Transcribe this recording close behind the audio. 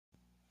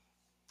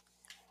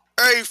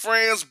Hey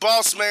friends,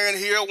 Bossman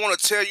here. I want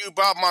to tell you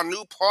about my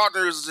new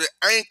partners at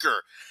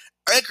Anchor.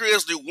 Anchor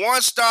is the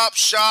one-stop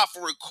shop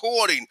for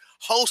recording,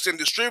 hosting,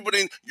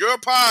 distributing your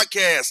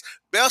podcast.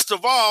 Best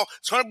of all,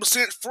 it's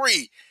 100%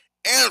 free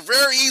and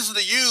very easy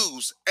to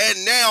use.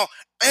 And now,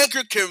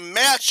 Anchor can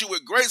match you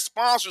with great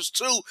sponsors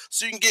too,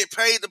 so you can get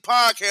paid the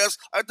podcast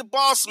like the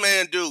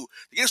Bossman do.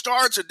 To get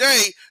started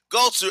today,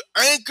 go to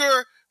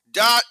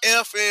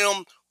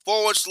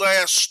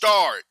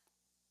anchor.fm/start.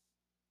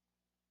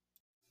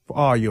 For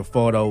all your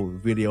photo,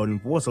 video,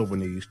 and voiceover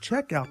needs,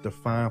 check out the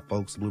fine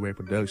folks at Blueberry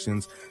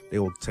Productions. They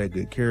will take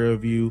good care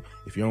of you.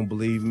 If you don't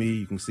believe me,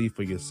 you can see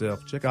for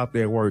yourself. Check out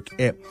their work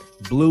at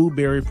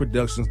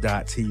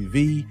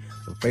blueberryproductions.tv,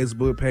 the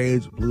Facebook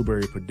page,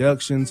 Blueberry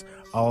Productions,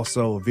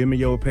 also a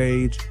Vimeo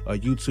page, a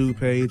YouTube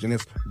page, and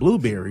it's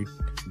Blueberry,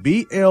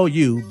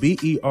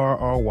 BLUBERRY,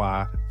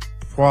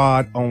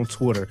 Prod on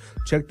Twitter.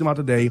 Check them out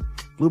today.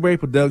 Blueberry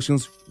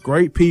Productions,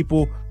 great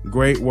people,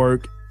 great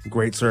work,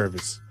 great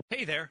service.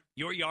 Hey there,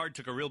 your yard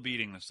took a real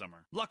beating this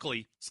summer.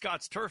 Luckily,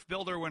 Scott's Turf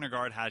Builder Winter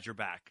Guard has your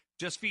back.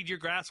 Just feed your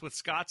grass with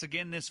Scott's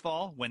again this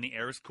fall when the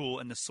air is cool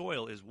and the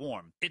soil is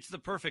warm. It's the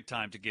perfect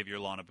time to give your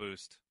lawn a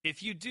boost.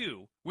 If you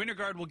do, Winter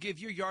Guard will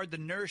give your yard the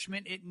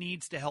nourishment it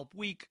needs to help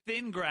weak,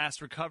 thin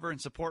grass recover and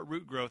support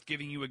root growth,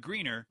 giving you a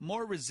greener,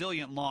 more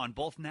resilient lawn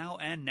both now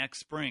and next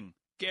spring.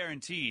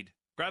 Guaranteed.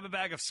 Grab a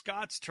bag of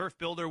Scott's Turf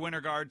Builder Winter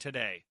Guard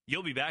today.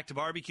 You'll be back to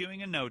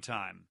barbecuing in no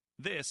time.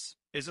 This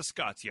is a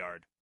Scott's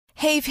Yard.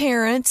 Hey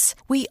parents,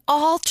 we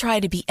all try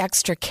to be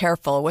extra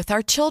careful with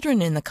our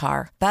children in the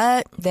car,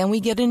 but then we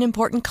get an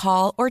important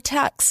call or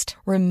text.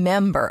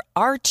 Remember,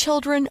 our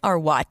children are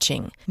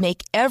watching.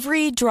 Make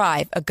every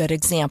drive a good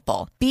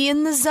example. Be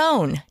in the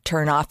zone.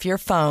 Turn off your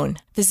phone.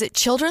 Visit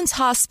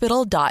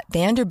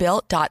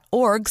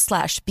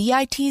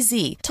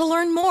childrenshospital.vanderbilt.org/BITZ to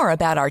learn more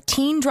about our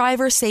teen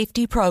driver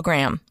safety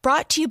program.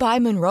 Brought to you by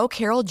Monroe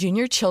Carroll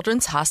Jr.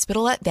 Children's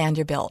Hospital at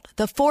Vanderbilt,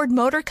 the Ford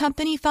Motor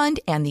Company Fund,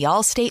 and the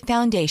Allstate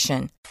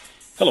Foundation.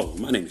 Hello,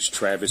 my name is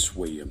Travis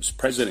Williams,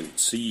 President and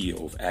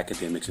CEO of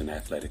Academics and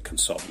Athletic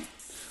Consulting,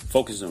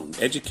 focusing on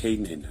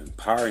educating and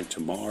empowering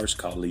tomorrow's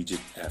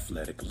collegiate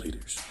athletic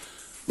leaders.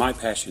 My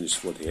passion is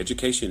for the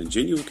education and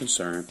genuine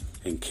concern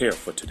and care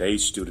for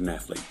today's student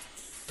athlete.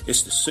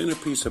 It's the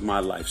centerpiece of my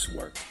life's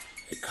work.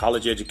 A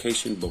college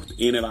education, both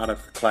in and out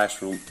of the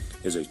classroom,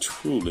 is a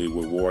truly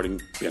rewarding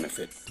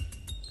benefit.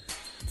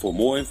 For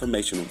more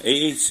information on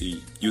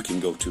AAC, you can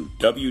go to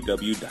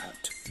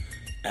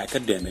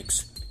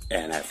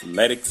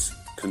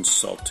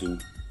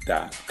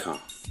www.academicsandathleticsconsulting.com.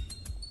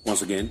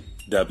 Once again,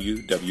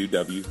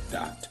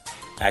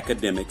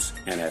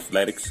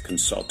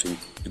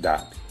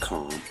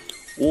 www.academicsandathleticsconsulting.com.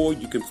 Or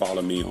you can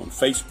follow me on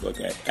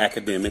Facebook at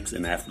Academics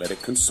and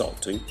Athletic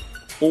Consulting,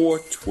 or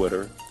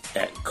Twitter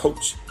at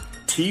Coach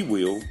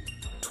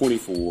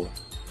TWill24,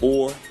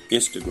 or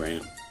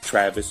Instagram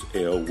Travis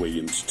L.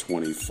 Williams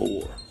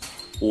 24.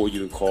 Or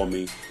you can call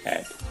me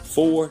at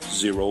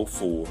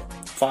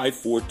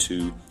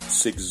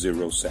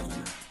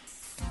 404-542-6079.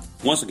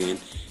 Once again,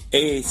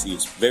 AAC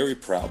is very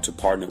proud to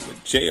partner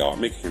with J.R.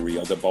 McHenry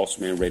of the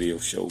Bossman Radio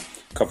Show,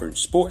 covering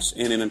sports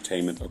and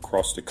entertainment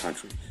across the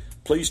country.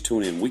 Please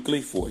tune in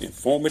weekly for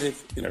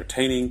informative,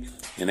 entertaining,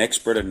 and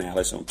expert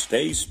analysis on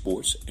today's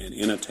sports and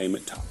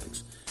entertainment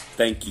topics.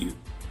 Thank you.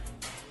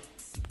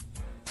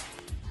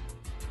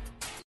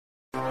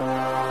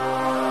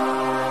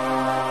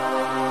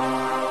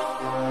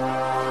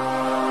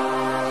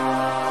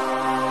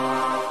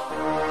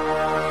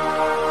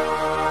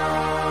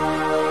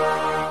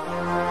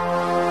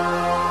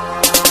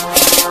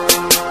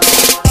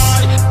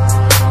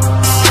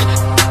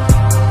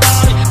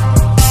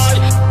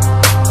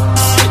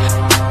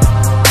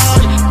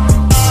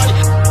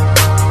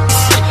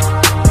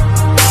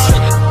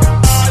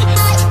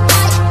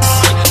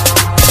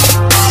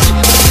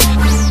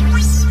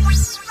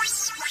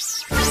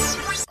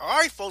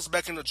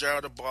 Back in the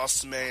Jeanna the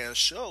Bossman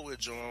show, we're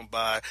joined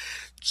by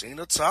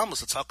Jeanna Thomas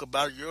to talk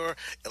about your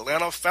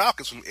Atlanta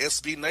Falcons from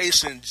SB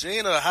Nation.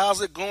 Jeanna, how's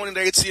it going in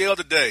the ATL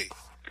today?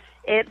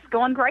 It's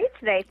going great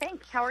today.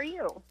 Thanks. How are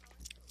you?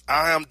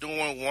 I am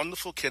doing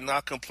wonderful.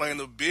 Cannot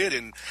complain a bit,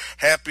 and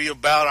happy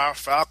about our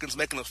Falcons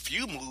making a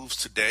few moves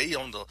today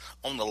on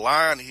the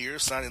line here,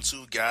 signing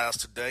two guys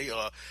today,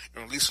 and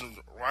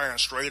releasing Ryan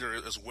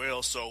Strader as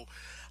well. So,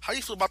 how do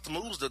you feel about the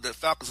moves that the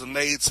Falcons have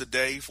made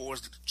today for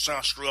us to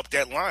try to screw up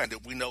that line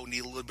that we know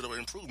need a little bit of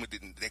improvement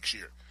next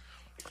year?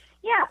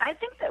 Yeah, I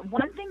think that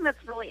one thing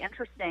that's really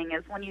interesting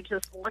is when you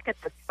just look at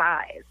the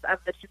size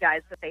of the two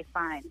guys that they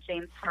signed,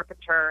 James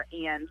Carpenter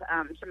and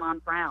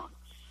Jamon Brown.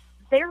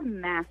 They're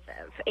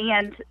massive,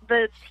 and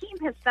the team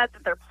has said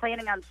that they're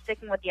planning on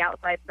sticking with the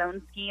outside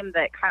zone scheme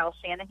that Kyle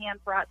Shanahan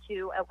brought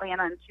to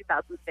Atlanta in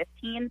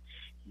 2015.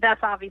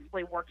 That's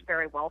obviously worked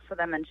very well for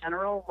them in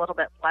general, a little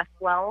bit less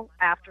well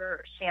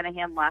after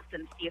Shanahan left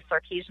and Steve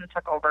Sarkisian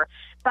took over.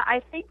 But I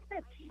think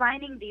that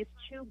signing these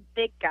two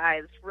big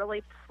guys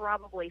really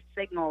probably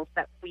signals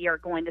that we are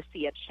going to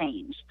see a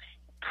change.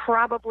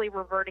 Probably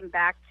reverting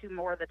back to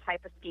more the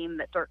type of scheme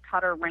that Dirk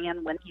Cutter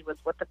ran when he was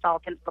with the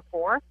Falcons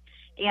before.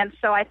 And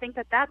so I think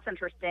that that's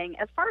interesting.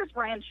 As far as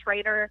Ryan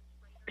Schrader,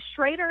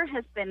 Schrader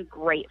has been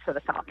great for the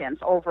Falcons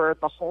over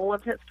the whole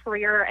of his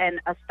career,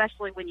 and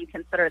especially when you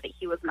consider that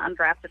he was an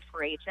undrafted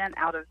free agent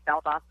out of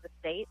Valdosta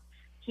State.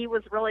 He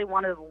was really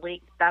one of the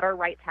league's better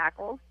right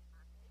tackles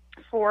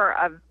for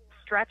a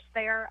stretch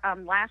there.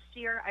 Last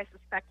year, I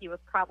suspect he was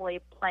probably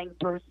playing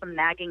through some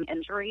nagging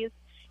injuries,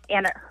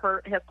 and it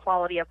hurt his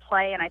quality of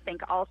play, and I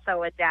think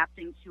also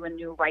adapting to a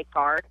new right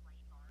guard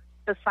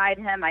beside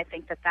him, I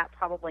think that that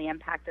probably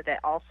impacted it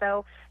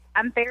also.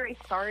 I'm very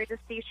sorry to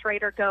see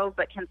Schrader go,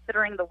 but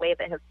considering the way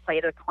that his play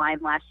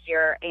declined last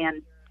year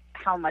and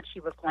how much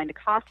he was going to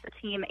cost the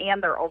team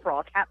and their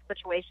overall cap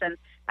situation,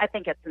 I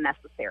think it's a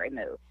necessary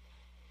move.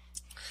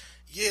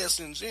 Yes,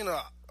 and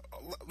Jeanna,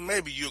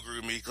 maybe you agree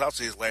with me, because I'll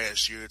say his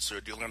last year, it's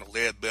Atlanta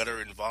Ledbetter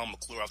and Von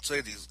McClure. I'll tell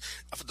you these,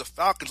 I think the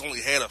Falcons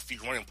only had a few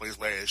running plays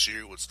last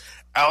year. It was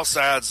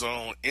outside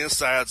zone,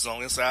 inside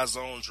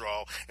zone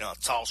draw, and a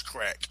toss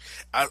crack.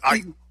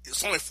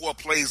 It's only 4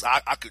 plays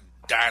I could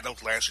die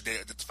those last year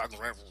that the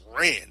Falcons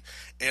ran.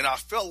 And I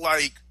felt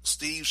like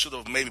Steve should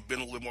have maybe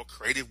been a little more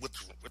creative with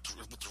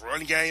the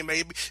run game,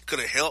 maybe. Could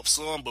have helped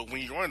some, but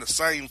when you're running the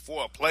same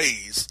 4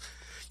 plays,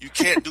 you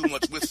can't do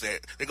much with that.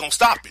 They're going to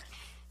stop it.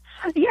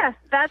 Yes,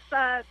 that's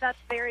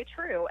very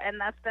true, and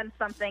that's been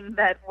something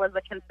that was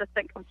a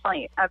consistent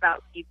complaint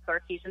about Steve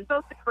Sarkisian,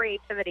 both the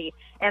creativity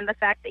and the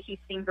fact that he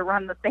seemed to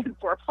run the same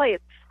 4 plays.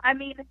 I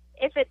mean,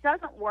 if it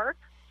doesn't work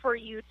for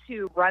you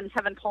to run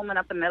Kevin Coleman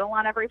up the middle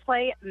on every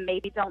play,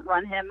 maybe don't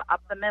run him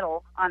up the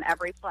middle on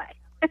every play.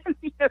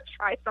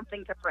 Try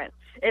something different.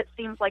 It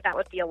seems like that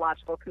would be a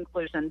logical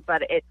conclusion,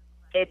 but it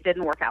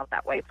didn't work out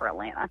that way for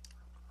Atlanta.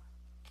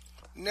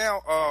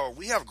 Now,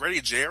 we have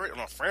Grady Jarrett on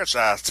a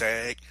franchise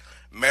tag.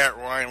 Matt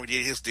Ryan, we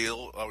did his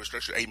deal,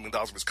 restructured $8 million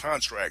of his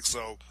contract.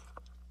 So,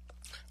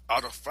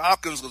 are the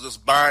Falcons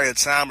just buying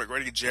time with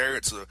Grady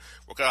Jarrett to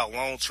work out a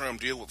long-term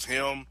deal with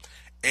him?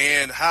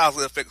 And how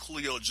does it affect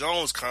Julio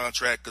Jones'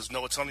 contract? Because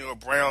Antonio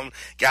Brown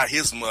got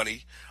his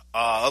money.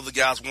 Other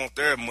guys want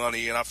their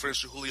money, and I'm pretty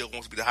sure Julio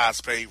wants to be the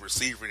highest-paid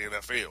receiver in the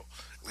NFL.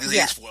 At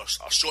least for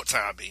a short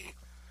time being.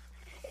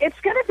 It's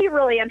going to be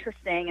really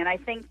interesting, and I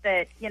think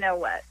that,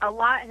 a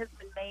lot has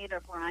been made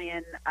of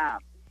Ryan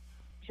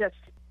just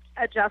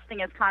adjusting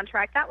his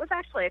contract. That was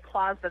actually a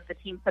clause that the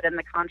team put in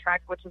the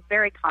contract, which is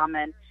very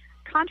common.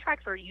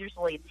 Contracts are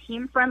usually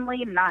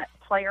team-friendly, not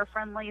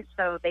player-friendly,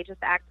 so they just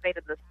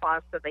activated this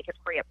clause so they could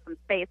free up some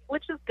space,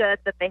 which is good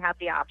that they have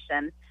the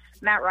option.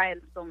 Matt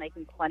Ryan's still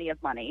making plenty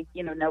of money.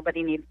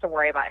 Nobody needs to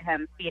worry about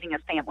him feeding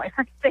his family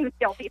or anything.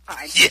 He'll be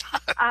fine.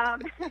 Yeah.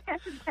 And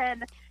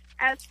then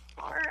as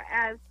far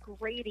as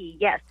Grady,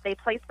 yes, they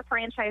placed the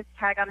franchise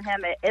tag on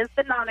him. It is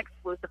the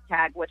non-exclusive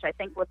tag, which I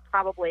think was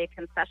probably a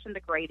concession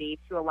to Grady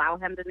to allow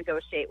him to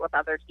negotiate with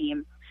other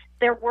teams.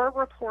 There were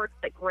reports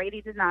that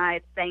Grady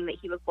denied, saying that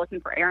he was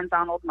looking for Aaron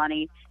Donald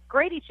money.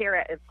 Grady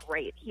Jarrett is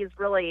great. He's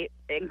really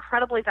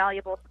incredibly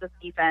valuable to this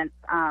defense.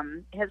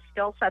 His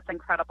skill set's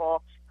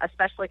incredible,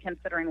 especially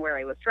considering where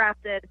he was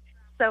drafted.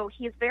 So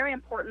he's very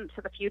important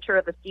to the future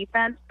of this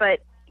defense, but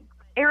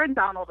Aaron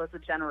Donald is a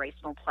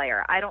generational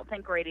player. I don't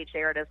think Grady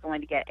Jarrett is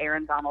going to get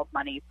Aaron Donald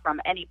money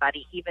from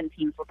anybody, even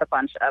teams with a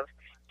bunch of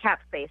cap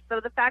space. So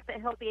the fact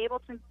that he'll be able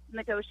to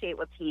negotiate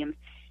with teams,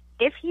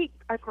 if he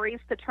agrees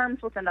to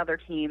terms with another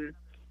team,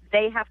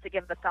 they have to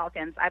give the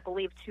Falcons, I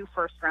believe, 2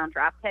 first-round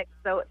draft picks.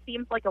 So it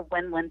seems like a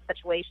win-win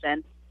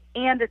situation,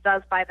 and it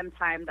does buy them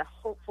time to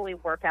hopefully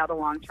work out a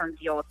long-term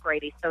deal with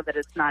Grady so that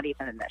it's not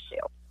even an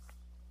issue.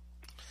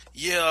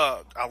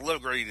 Yeah, I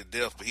love Grady to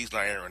death, but he's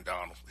not Aaron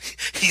Donald.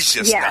 He's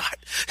just not.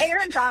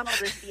 Aaron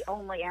Donald is the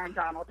only Aaron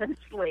Donald in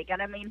this league,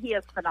 and I mean, he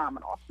is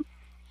phenomenal.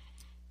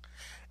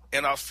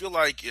 And I feel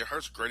like it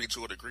hurts Grady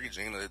to a degree,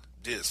 Jeanna.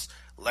 This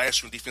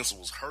last year when defense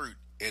was hurt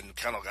and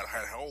kind of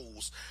had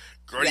holes,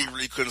 Grady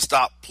really couldn't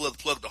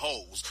plug the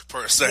holes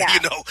per se,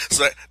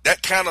 So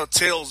that kind of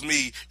tells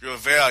me your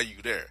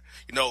value there.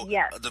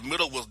 The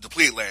middle was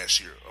depleted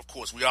last year. Of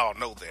course, we all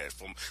know that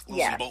from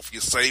losing both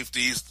your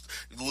safeties,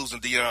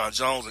 losing Deion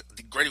Jones.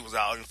 Grady was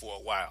out in for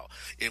a while,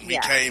 and when he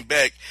came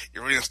back, it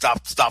really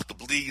stopped the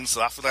bleeding.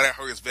 So I feel like that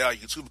hurt his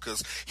value too,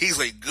 because he's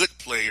a good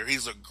player.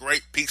 He's a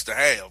great piece to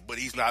have, but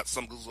he's not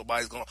somebody's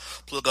going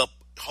to plug up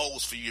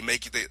holes for you and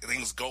make it that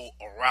things go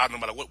around no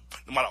matter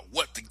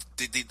what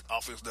the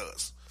offense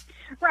does.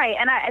 Right,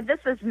 and this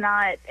is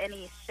not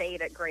any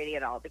shade at Grady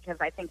at all, because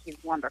I think he's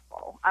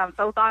wonderful,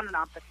 both on and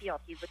off the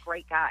field. He's a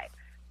great guy,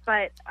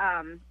 but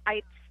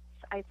I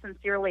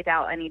sincerely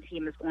doubt any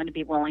team is going to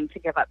be willing to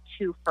give up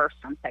 2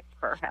 first-round picks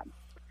for him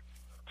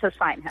to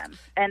sign him,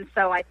 and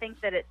so I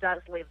think that it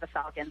does leave the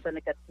Falcons in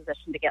a good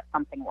position to get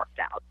something worked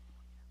out.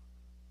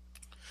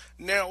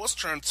 Now let's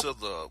turn to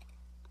the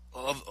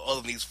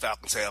other needs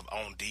Falcons have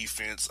on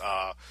defense.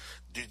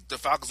 Do the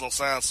Falcons gonna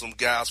sign some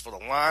guys for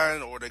the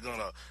line, or are they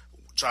gonna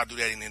try to do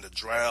that in the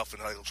draft,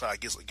 and they're gonna try to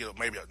get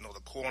maybe another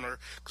corner,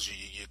 because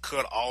you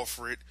cut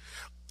Alfred,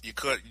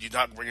 you're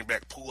not bringing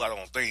back Poole, I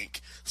don't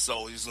think.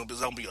 So it's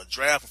gonna be a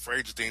draft for free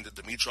agent thing that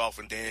Dimitroff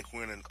and Dan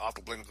Quinn and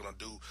Arthur Blank are gonna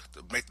do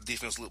to make the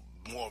defense look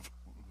more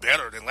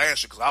better than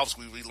last year because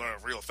obviously we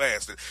learned real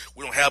fast that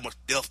we don't have much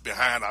depth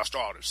behind our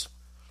starters.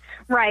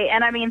 Right,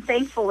 and I mean,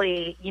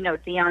 thankfully,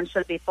 Dion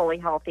should be fully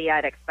healthy.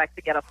 I'd expect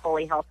to get a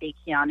fully healthy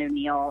Keanu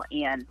Neal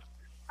and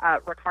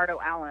Ricardo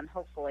Allen,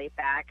 hopefully,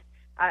 back.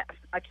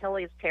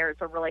 Achilles tears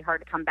are really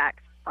hard to come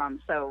back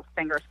from, so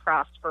fingers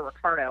crossed for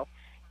Ricardo.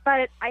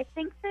 But I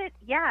think that,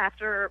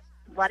 after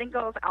letting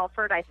go of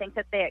Alford, I think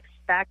that they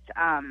expect,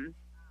 I'm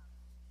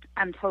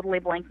totally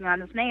blanking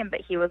on his name,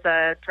 but he was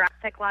a draft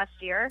pick last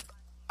year.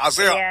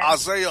 Isaiah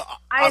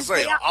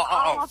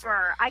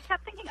Oliver. I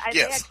kept thinking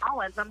Isaiah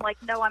Collins. I'm like,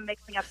 no, I'm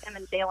mixing up him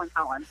and Jalen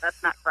Collins.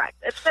 That's not correct.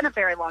 It's been a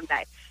very long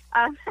day.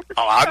 I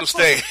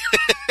understand.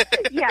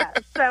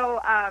 So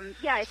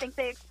I think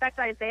they expect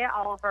Isaiah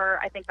Oliver.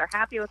 I think they're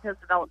happy with his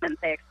development.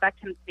 They expect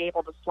him to be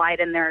able to slide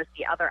in there as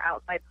the other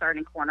outside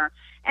starting corner.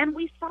 And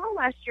we saw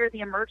last year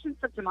the emergence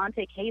of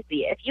DeMonte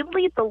Casey. If you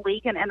lead the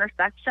league in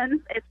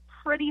interceptions, it's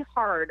pretty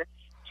hard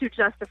to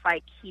justify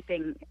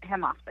keeping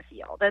him off the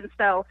field. And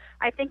so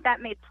I think that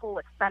made Poole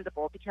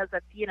expendable because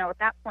at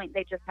that point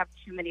they just have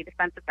too many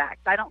defensive backs.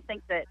 I don't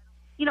think that,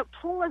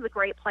 Poole is a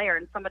great player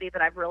and somebody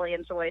that I've really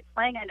enjoyed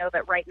playing. I know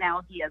that right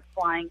now he is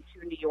flying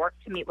to New York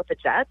to meet with the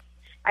Jets.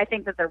 I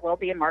think that there will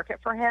be a market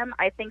for him.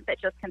 I think that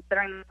just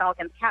considering the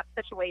Falcons' cap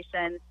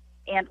situation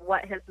and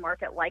what his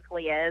market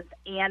likely is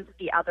and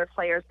the other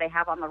players they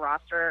have on the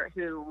roster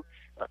who,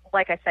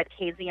 like I said,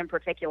 Casey in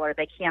particular,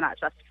 they cannot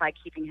justify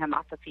keeping him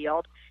off the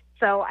field.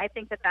 So I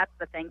think that that's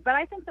the thing. But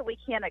I think that we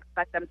can't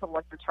expect them to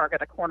look to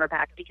target a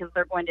cornerback because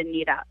they're going to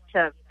need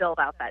to build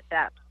out that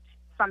depth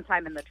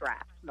sometime in the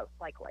draft, most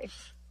likely.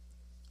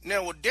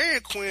 Now, will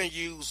Darian Quinn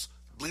use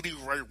Bleedy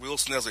Ray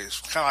Wilson as a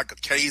kind of like a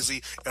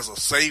Casey, as a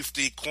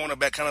safety,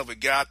 cornerback kind of a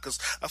guy? Because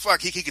I feel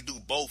like he could do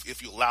both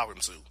if you allow him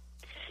to.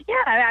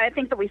 Yeah, I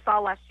think that we saw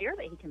last year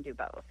that he can do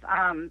both.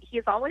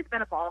 He's always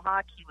been a ball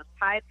hawk. He was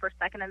tied for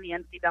second in the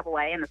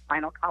NCAA in his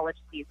final college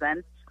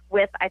season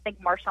with, I think,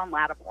 Marshawn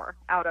Lattimore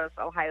out of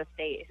Ohio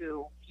State,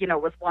 who,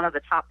 was one of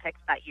the top picks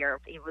that year.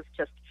 He was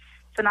just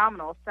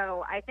phenomenal.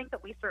 So I think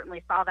that we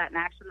certainly saw that in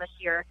action this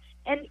year.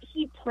 And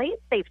he played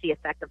safety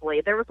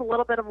effectively. There was a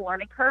little bit of a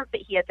learning curve,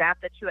 but he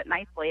adapted to it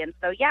nicely. And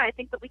so, I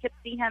think that we could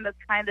see him as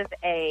kind of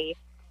a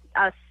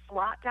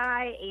slot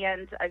guy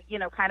and,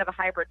 kind of a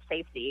hybrid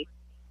safety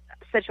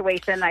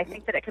situation. I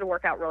think that it could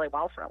work out really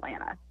well for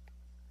Atlanta.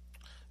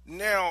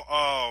 Now,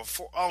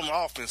 on the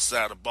offense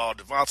side of the ball,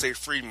 Devontae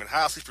Freeman,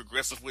 how's he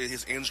progressing with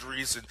his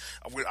injuries? And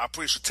I'm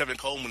pretty sure Tevin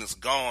Coleman is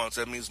gone,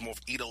 so that means more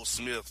of Ito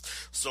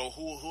Smith. So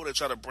who are they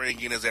trying to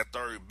bring in as that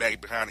third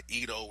back behind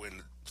Ito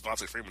and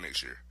Devontae Freeman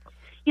next year?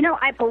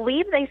 I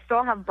believe they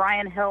still have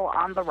Brian Hill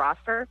on the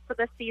roster for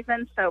this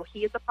season, so he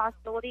is a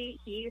possibility.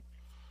 He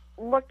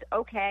looked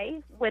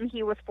okay when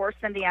he was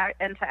forced into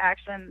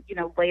action,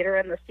 later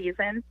in the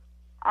season.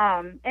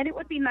 And it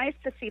would be nice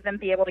to see them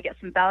be able to get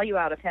some value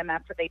out of him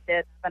after they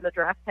did spend a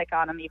draft pick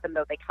on him, even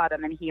though they cut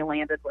him and he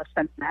landed with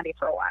Cincinnati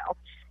for a while.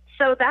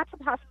 So that's a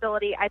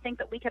possibility. I think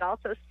that we could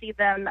also see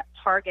them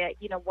target,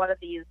 one of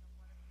these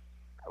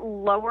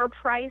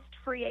lower-priced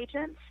free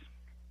agents.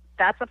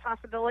 That's a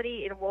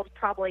possibility. We'll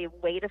probably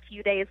wait a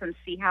few days and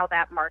see how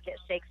that market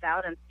shakes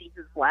out and see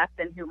who's left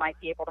and who might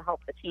be able to help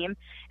the team.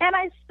 And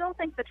I still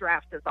think the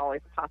draft is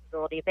always a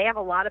possibility. They have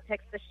a lot of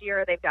picks this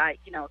year. They've got,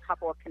 a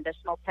couple of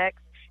conditional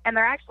picks. And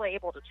they're actually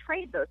able to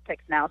trade those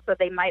picks now, so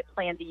they might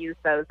plan to use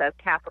those as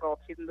capital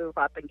to move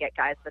up and get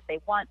guys that they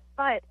want.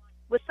 But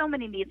with so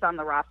many needs on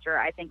the roster,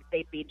 I think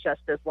they'd be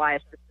just as wise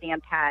to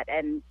stand pat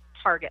and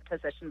target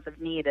positions of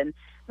need. And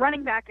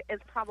running back is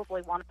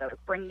probably one of those.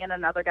 Bringing in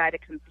another guy to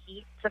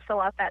compete to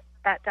fill out that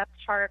depth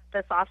chart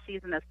this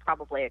offseason is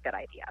probably a good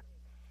idea.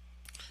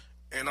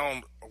 And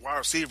on wide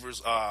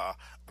receivers, I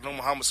know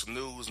Muhammad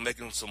Sanu was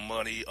making some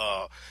money.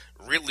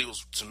 Ridley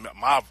was, to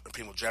my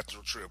opinion,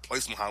 drafted to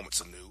replace Muhammad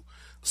Sanu.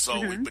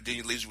 So, but then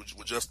he leaves you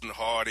with Justin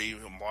Hardy,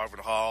 Marvin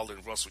Hall,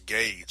 and Russell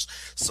Gage.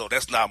 So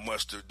that's not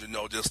much to,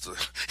 just to,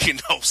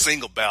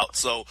 sing about.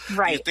 So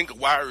right. You think a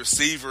wide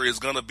receiver is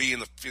going to be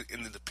in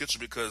the picture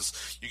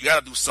because you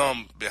got to do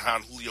something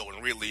behind Julio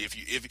and Ridley.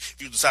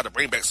 If you decide to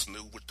bring back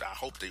Sanu, which I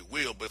hope they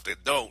will, but if they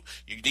don't,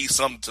 you need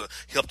something to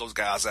help those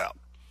guys out.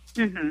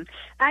 Mm-hmm.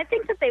 I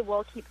think that they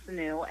will keep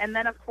Sanu. And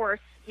then, of course,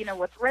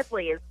 with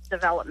Ridley's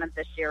development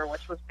this year,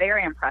 which was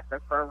very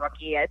impressive for a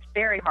rookie, it's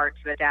very hard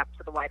to adapt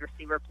to the wide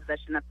receiver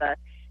position at the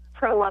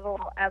pro level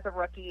as a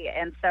rookie.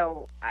 And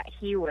so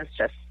he was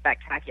just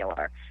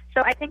spectacular.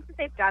 So I think that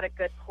they've got a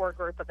good core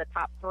group of the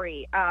top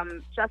three.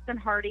 Justin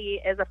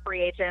Hardy is a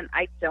free agent.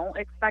 I don't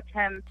expect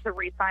him to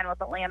re-sign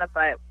with Atlanta,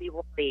 but we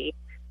will see.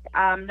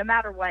 No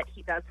matter what,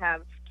 he does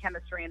have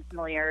chemistry and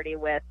familiarity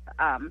with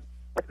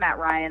Matt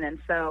Ryan. And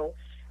so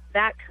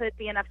that could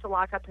be enough to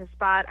lock up his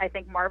spot. I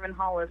think Marvin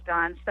Hall is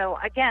gone. So,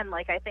 again,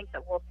 I think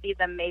that we'll see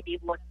them maybe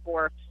look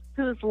for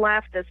who's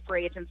left as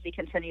free agency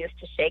continues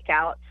to shake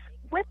out.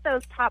 With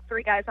those top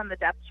three guys on the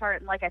depth chart,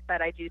 and like I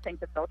said, I do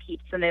think that they'll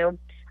keep Sanu.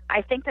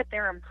 I think that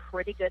they're in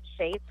pretty good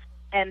shape,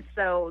 and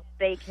so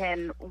they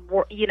can,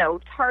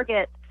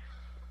 target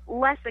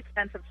less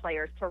expensive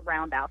players to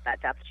round out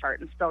that depth chart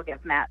and still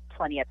give Matt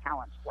plenty of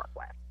talent to work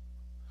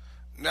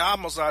with. Now,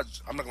 I'm not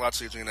going to lie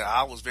to you, Jeanna.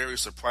 I was very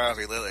surprised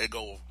they let it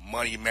go with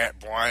Money Matt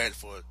Bryant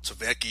for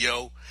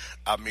Tavecchio.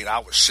 I mean,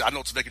 I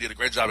know Tavecchio did a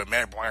great job in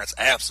Matt Bryant's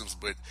absence,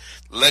 but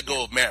let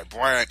go of Matt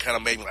Bryant kind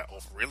of made me like, oh,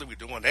 really? We're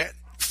doing that?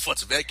 For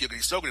Tavecchio,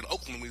 he's so good in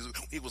Oakland when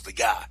he was the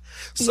guy.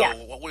 So, Yeah.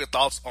 what were your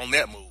thoughts on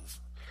that move?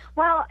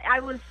 Well, I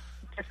was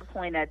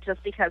disappointed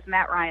just because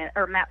Matt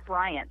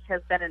Bryant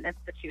has been an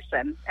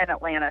institution in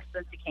Atlanta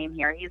since he came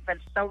here. He's been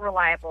so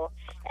reliable.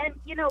 And,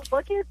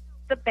 look at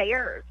the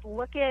Bears,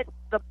 look at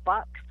the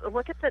Bucks,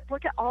 look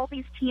at all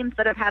these teams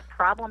that have had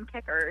problem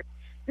kickers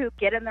who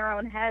get in their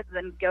own heads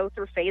and go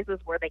through phases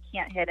where they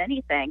can't hit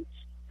anything.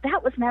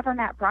 That was never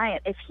Matt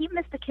Bryant. If he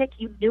missed a kick,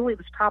 you knew he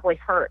was probably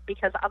hurt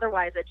because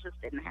otherwise it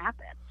just didn't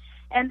happen.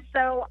 And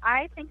so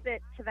I think that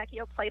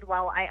Tavecchio played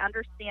well. I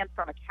understand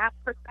from a cap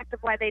perspective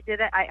why they did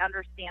it. I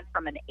understand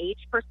from an age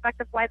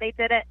perspective why they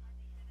did it.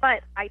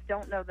 But I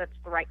don't know that's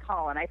the right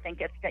call. And I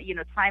think it's,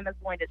 time is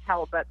going to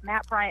tell. But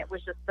Matt Bryant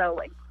was just so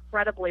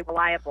incredibly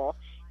reliable.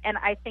 And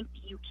I think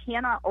you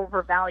cannot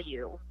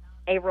overvalue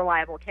a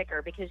reliable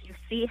kicker because you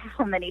see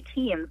how many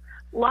teams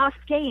lost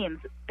games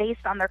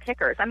based on their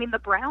kickers. I mean, the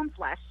Browns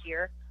last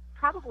year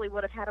probably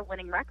would have had a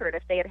winning record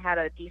if they had had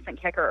a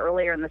decent kicker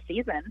earlier in the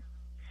season.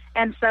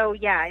 And so,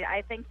 yeah,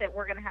 I think that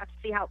we're going to have to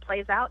see how it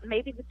plays out.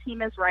 Maybe the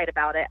team is right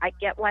about it. I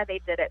get why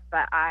they did it,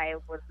 but I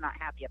was not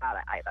happy about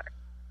it either.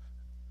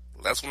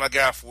 That's what I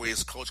got for you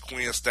is Coach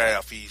Quinn's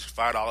staff. He's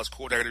 $5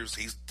 coordinators.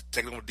 He's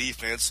taking on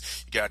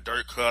defense. You got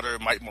Dirk Cutter,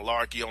 Mike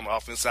Malarkey on the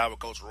offense side with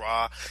Coach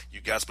Ra.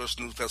 You got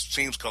special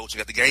teams coach. You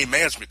got the game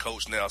management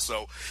coach now.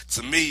 So,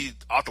 to me,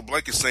 Arthur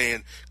Blank is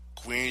saying,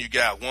 Quinn, you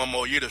got one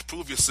more year to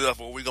prove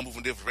yourself, or we're going to move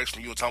in a different direction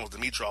from you and Thomas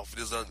Dimitroff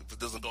if it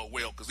doesn't go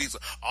well, because these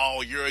are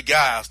all your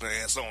guys,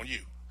 man. It's on you.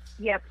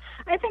 Yep.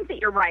 I think that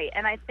you're right.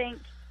 And I think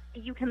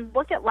you can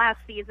look at last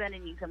season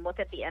and you can look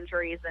at the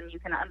injuries and you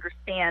can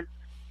understand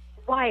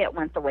why it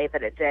went the way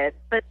that it did.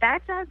 But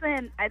that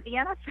doesn't, the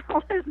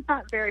NFL is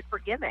not very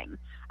forgiving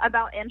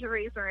about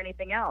injuries or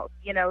anything else.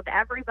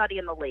 Everybody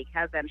in the league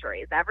has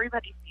injuries.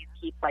 Everybody sees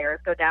key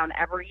players go down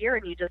every year,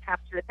 and you just have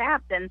to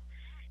adapt. And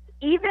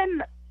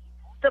even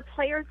the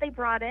players they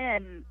brought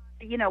in,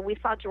 we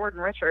saw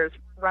Jordan Richards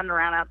running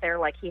around out there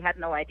like he had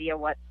no idea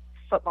what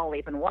football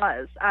even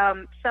was.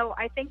 So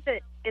I think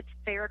that it's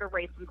fair to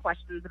raise some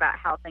questions about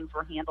how things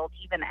were handled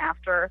even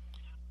after,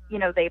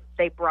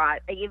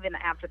 even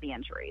after the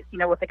injuries,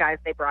 with the guys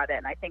they brought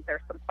in. I think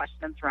there's some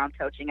questions around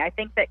coaching. I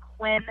think that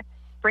Quinn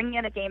bringing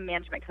in a game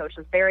management coach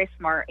is very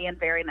smart and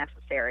very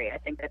necessary. I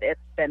think that it's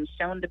been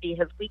shown to be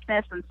his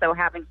weakness, and so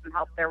having some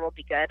help there will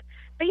be good.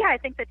 But yeah, I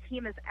think the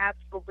team is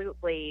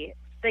absolutely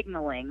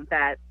signaling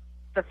that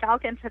the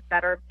Falcons had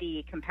better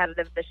be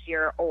competitive this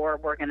year, or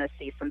we're going to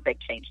see some big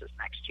changes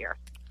next year.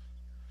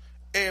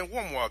 And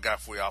one more I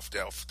got for you off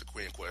the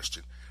Quinn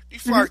question. Do you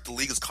feel like the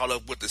league is caught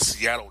up with the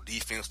Seattle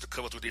defense, the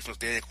cover 3 defense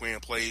Dan Quinn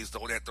plays, the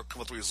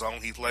cover 3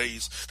 zone he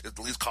plays? Is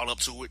the league's caught up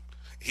to it?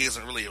 He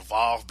hasn't really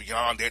evolved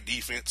beyond that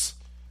defense?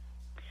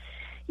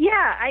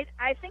 Yeah,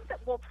 I think that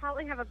we'll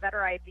probably have a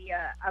better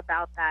idea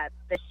about that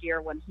this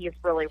year when he's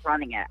really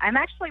running it. I'm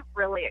actually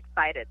really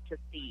excited to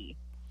see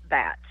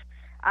that.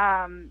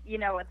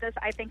 At this,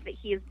 I think that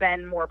he's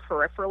been more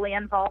peripherally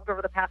involved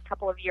over the past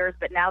couple of years,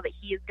 but now that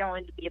he is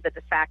going to be the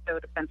de facto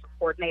defensive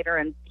coordinator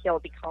and he'll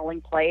be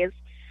calling plays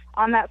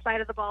on that side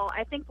of the ball,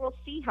 I think we'll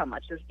see how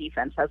much his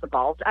defense has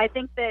evolved. I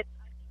think that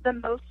the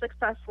most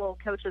successful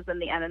coaches in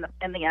the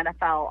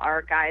NFL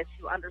are guys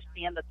who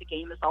understand that the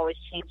game is always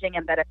changing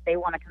and that if they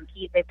want to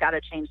compete, they've got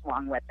to change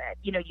along with it.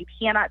 You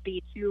cannot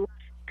be too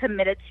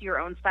committed to your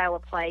own style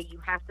of play. You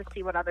have to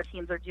see what other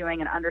teams are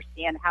doing and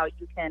understand how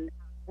you can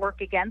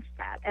work against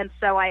that. And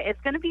so it's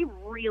going to be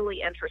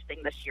really interesting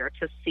this year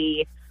to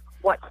see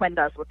what Quinn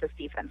does with this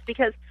defense,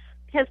 because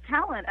his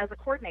talent as a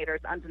coordinator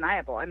is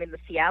undeniable. I mean, the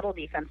Seattle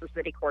defenses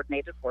that he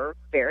coordinated were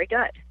very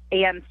good.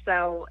 And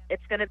so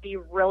it's going to be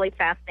really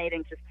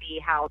fascinating to see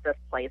how this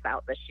plays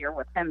out this year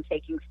with him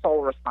taking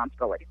sole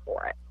responsibility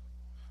for it.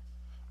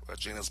 Well,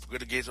 Jeanna, it's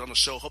good to get you on the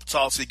show. Hope to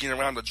talk to you again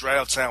around the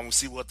draft time. We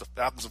see what the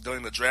Falcons have done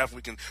in the draft.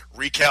 We can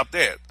recap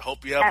that.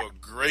 Hope you have a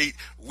great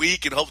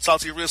week, and hope to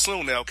talk to you real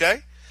soon now,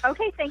 okay?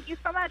 Okay, thank you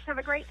so much. Have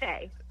a great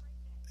day.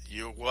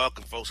 You're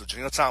welcome, folks.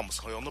 Jeanna Thomas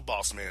on the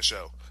Bossman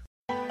Show.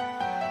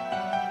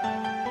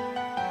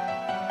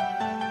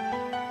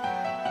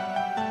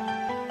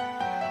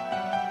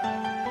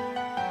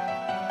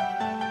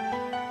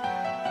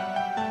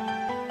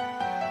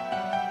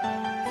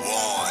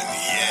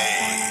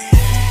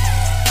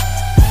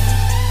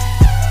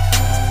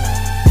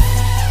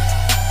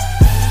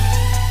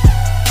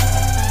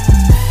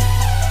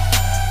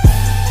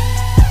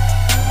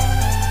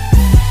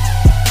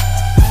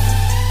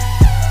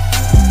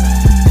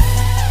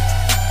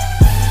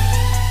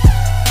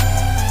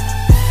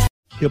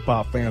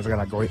 Hip-hop fans, I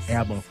got a great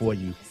album for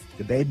you.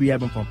 The debut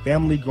album from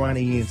Family Grind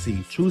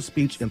ENT, True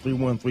Speech and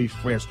 313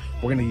 Fresh.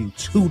 We're going to give you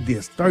 2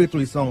 discs,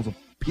 33 songs of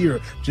pure,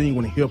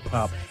 genuine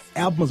hip-hop.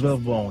 Album is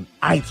available on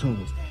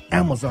iTunes,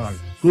 Amazon,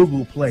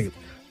 Google Play,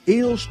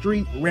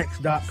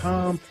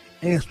 illstreetrex.com,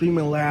 and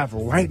streaming live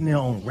right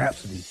now on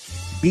Rhapsody,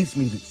 Beats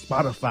Music,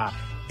 Spotify,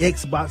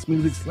 Xbox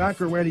Music,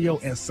 Slacker Radio,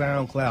 and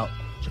SoundCloud.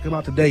 Check them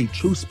out today.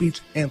 True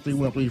Speech and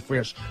 313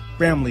 Fresh,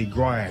 Family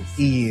Grind,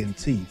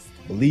 ENT.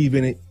 Believe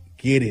in it,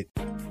 get it.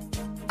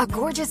 A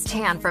gorgeous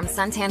tan from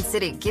Suntan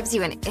City gives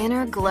you an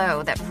inner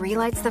glow that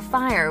relights the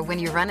fire when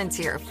you run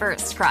into your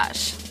first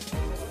crush.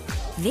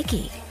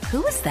 Vicky,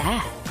 who was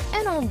that?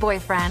 An old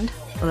boyfriend.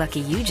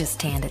 Lucky you just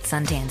tanned at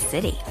Suntan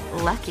City.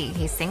 Lucky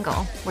he's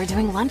single. We're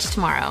doing lunch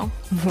tomorrow.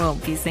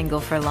 Won't be single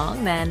for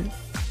long then.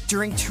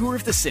 During Tour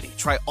of the City,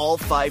 try all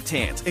 5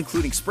 tans,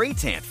 including spray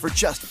tan, for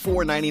just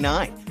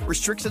 $4.99.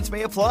 Restrictions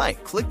may apply.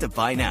 Click to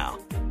buy now.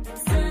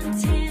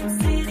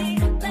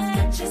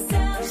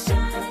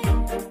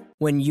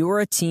 When you're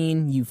a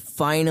teen, you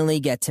finally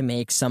get to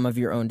make some of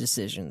your own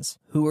decisions.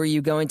 Who are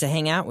you going to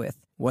hang out with?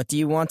 What do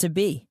you want to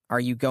be? Are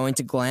you going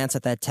to glance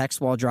at that text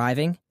while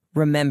driving?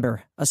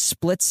 Remember, a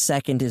split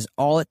second is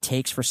all it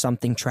takes for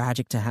something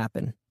tragic to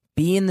happen.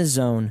 Be in the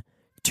zone.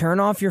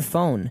 Turn off your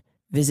phone.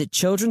 Visit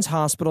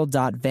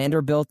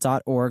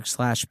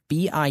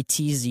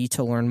childrenshospital.vanderbilt.org/BITZ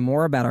to learn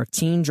more about our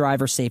teen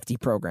driver safety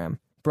program.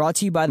 Brought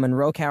to you by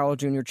Monroe Carroll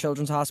Jr.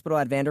 Children's Hospital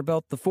at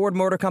Vanderbilt, the Ford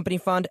Motor Company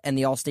Fund, and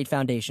the Allstate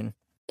Foundation.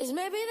 It's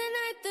maybe the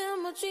night that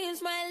my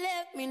dreams might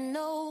let me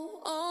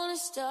know. All the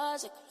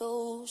stars are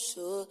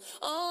closer.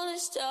 All the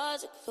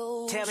stars are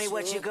closer. Tell me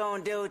what you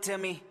gonna do to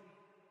me.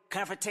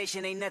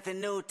 Confrontation ain't nothing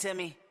new to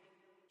me.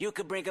 You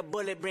could bring a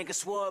bullet, bring a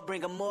sword,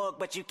 bring a morgue,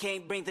 but you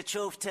can't bring the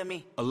truth to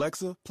me.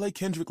 Alexa, play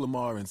Kendrick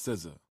Lamar and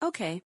SZA.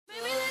 Okay.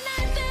 Maybe the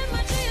night that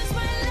my dreams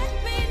might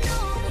let me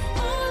know.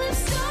 All the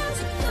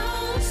stars are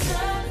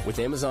closer. With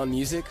Amazon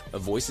Music, a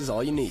voice is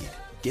all you need.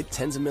 Get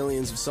tens of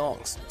millions of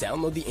songs.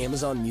 Download the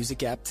Amazon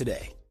Music app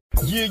today.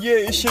 Yeah,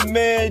 it's your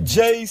man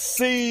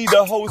JC,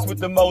 the host with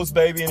the most,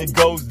 baby, and it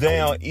goes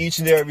down each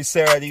and every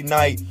Saturday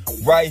night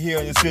right here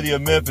in the city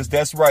of Memphis.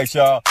 That's right,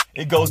 y'all.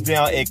 It goes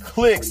down at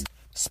Clicks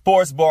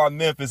Sports Bar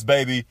Memphis,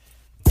 baby.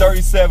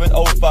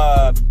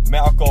 3705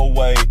 Malco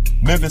Way,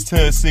 Memphis,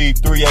 Tennessee,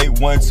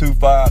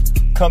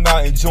 38125. Come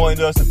out and join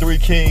us, the Three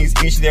Kings,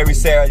 each and every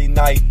Saturday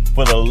night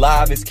for the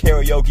livest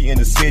karaoke in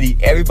the city.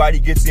 Everybody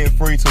gets in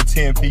free till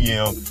 10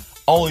 p.m.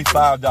 Only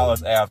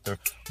 $5 after.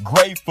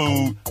 Great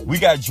food. We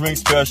got drink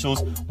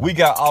specials. We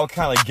got all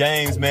kind of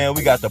games, man.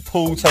 We got the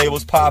pool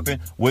tables popping.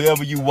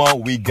 Whatever you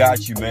want, we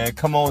got you, man.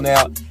 Come on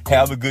out.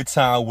 Have a good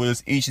time with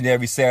us each and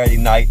every Saturday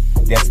night.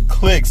 That's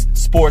Clicks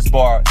Sports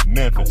Bar,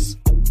 Memphis.